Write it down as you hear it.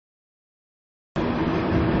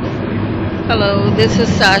Hello, this is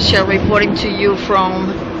Sasha reporting to you from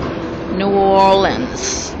New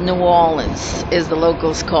Orleans. New Orleans is the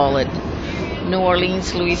locals call it. New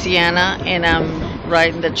Orleans, Louisiana, and I'm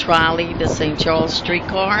riding the trolley, the St. Charles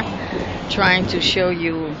Streetcar, trying to show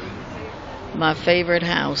you my favorite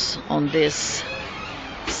house on this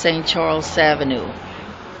St. Charles Avenue.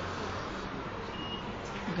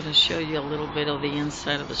 I'm going to show you a little bit of the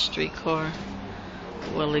inside of the streetcar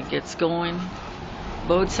while it gets going.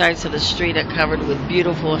 Both sides of the street are covered with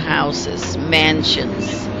beautiful houses,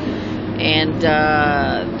 mansions, and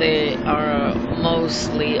they are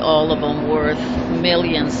mostly all of them worth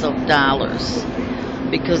millions of dollars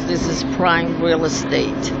because this is prime real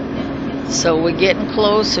estate. So we're getting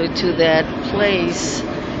closer to that place.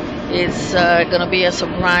 It's gonna be a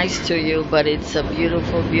surprise to you, but it's a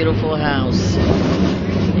beautiful, beautiful house,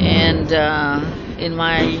 and in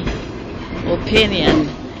my opinion,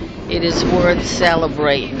 it is worth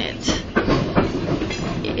celebrating it.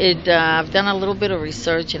 I've done a little bit of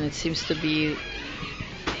research, and it seems to be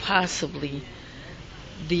possibly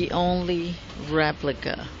the only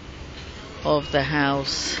replica of the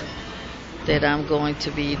house that I'm going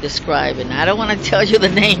to be describing. I don't want to tell you the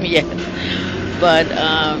name yet, but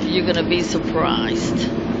you're going to be surprised.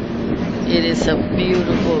 It is a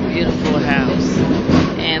beautiful, beautiful house.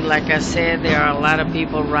 And like I said, there are a lot of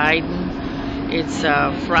people riding. It's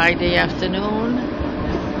Friday afternoon,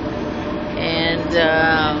 and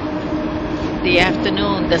the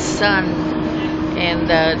afternoon, the sun and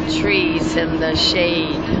the trees and the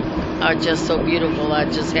shade are just so beautiful. I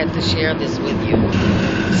just had to share this with you.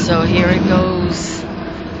 So here it goes.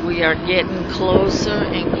 We are getting closer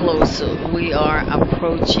and closer. We are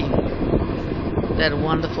approaching that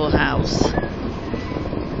wonderful house.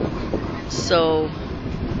 So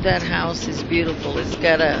that house is beautiful. It's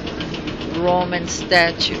got a Roman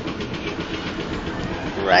statue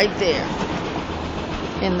right there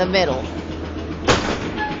in the middle,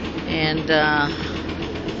 and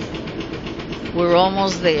we're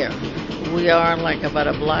almost there. We are like about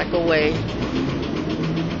a block away.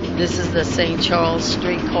 This is the St. Charles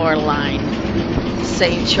Streetcar line.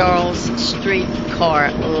 St. Charles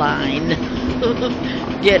Streetcar line.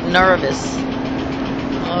 Get nervous.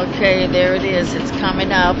 Okay, there it is. It's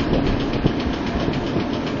coming up.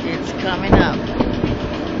 It's coming up.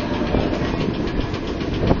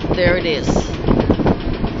 There it is.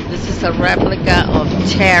 This is a replica of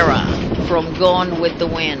Tara from Gone with the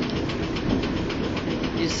Wind.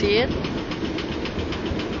 You see it?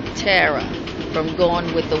 Tara from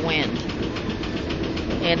Gone with the Wind.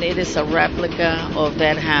 And it is a replica of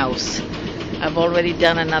that house. I've already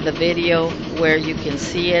done another video where you can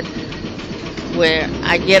see it, where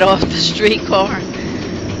I get off the streetcar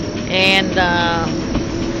and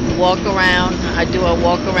walk around. I do a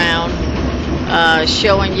walk around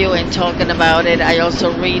showing you and talking about it. I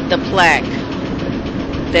also read the plaque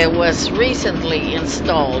that was recently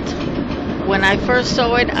installed. When I first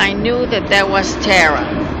saw it, I knew that that was Tara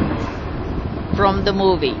from the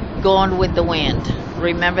movie Gone with the Wind.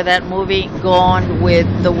 Remember that movie, Gone with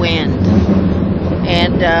the Wind?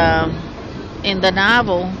 And in the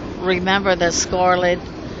novel, remember that Scarlett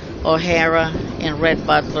O'Hara and Red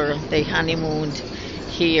Butler, they honeymooned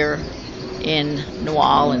here in New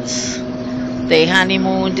Orleans. They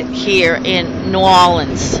honeymooned here in New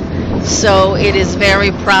Orleans. So it is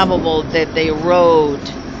very probable that they rode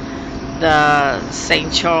the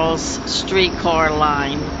St. Charles Streetcar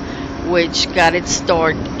line, which got its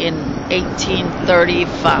start in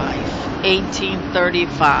 1835.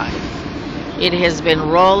 1835. It has been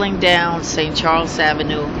rolling down St. Charles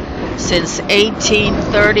Avenue since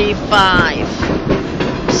 1835.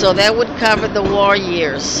 So that would cover the war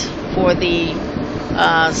years for the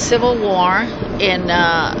Civil War, and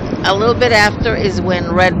a little bit after is when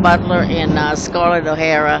Red Butler and Scarlett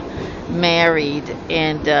O'Hara married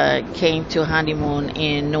and came to honeymoon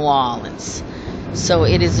in New Orleans. So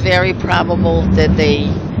it is very probable that they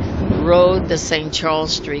rode the St.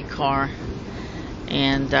 Charles Streetcar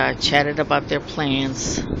and chatted about their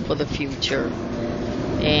plans for the future,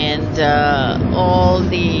 and all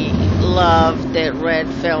the love that Red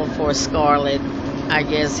felt for Scarlett. I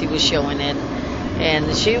guess he was showing it,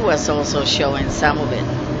 and she was also showing some of it.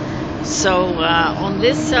 So on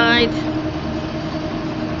this side,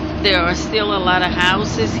 there are still a lot of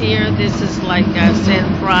houses here. This is, like I said,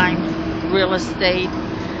 prime real estate.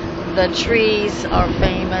 The trees are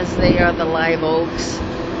famous. They are the live oaks.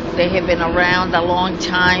 They have been around a long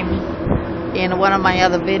time. In one of my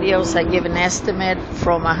other videos, I give an estimate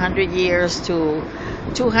from 100 years to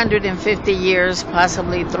 250 years,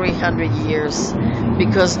 possibly 300 years,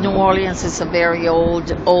 because New Orleans is a very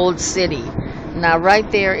old city. Now right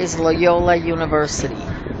there is Loyola University.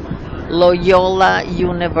 Loyola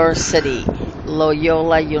University.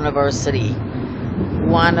 Loyola University.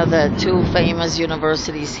 One of the two famous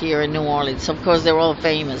universities here in New Orleans. Of course, they're all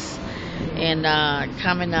famous. And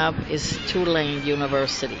coming up is Tulane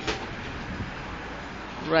University.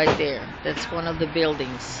 Right there. That's one of the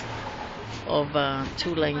buildings of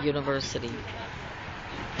Tulane University.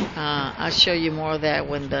 I'll show you more of that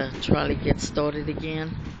when the trolley gets started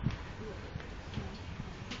again.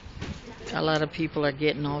 A lot of people are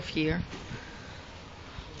getting off here.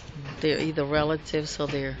 They're either relatives or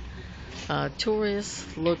they're tourists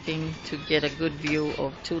looking to get a good view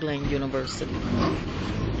of Tulane University.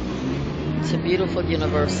 It's a beautiful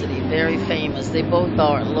university, very famous. They both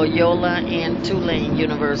are, Loyola and Tulane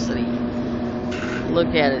University.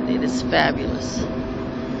 Look at it, it is fabulous.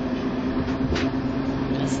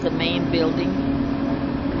 That's the main building,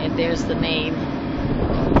 and there's the name.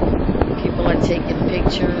 People are taking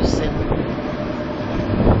pictures and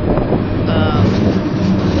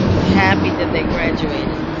happy that they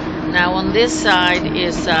graduated. Now on this side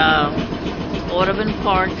is Audubon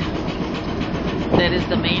Park. That is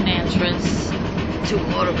the main entrance to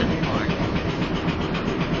Audubon Park.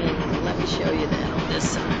 And let me show you that on this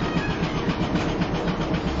side.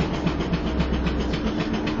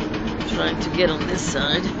 I'm trying to get on this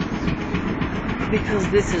side because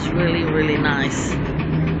this is really, really nice.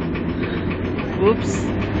 Whoops.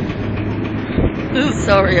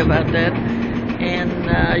 Sorry about that.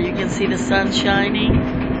 And you can see the sun shining.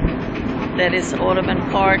 That is Audubon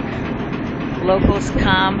Park. Locals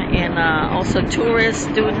come, and also tourists,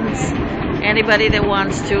 students, anybody that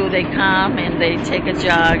wants to, they come and they take a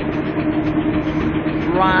jog,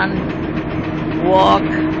 run, walk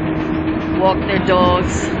their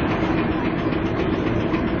dogs.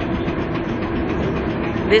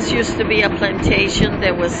 This used to be a plantation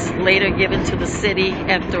that was later given to the city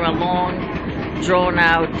after a long,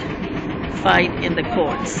 drawn-out fight in the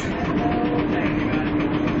courts.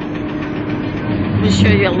 Let me show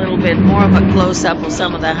you a little bit more of a close-up of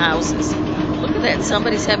some of the houses. Look at that,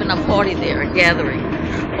 somebody's having a party there, a gathering.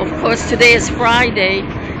 Of course, today is Friday,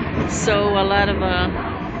 so a lot of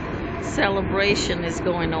celebration is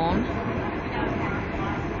going on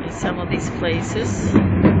in some of these places.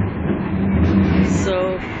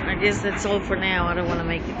 So I guess that's all for now. I don't want to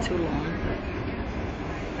make it too long.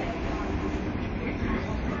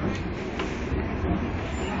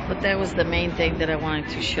 But that was the main thing that I wanted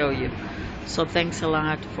to show you. So thanks a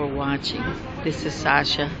lot for watching. This is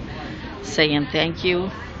Sasha saying thank you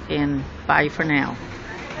and bye for now.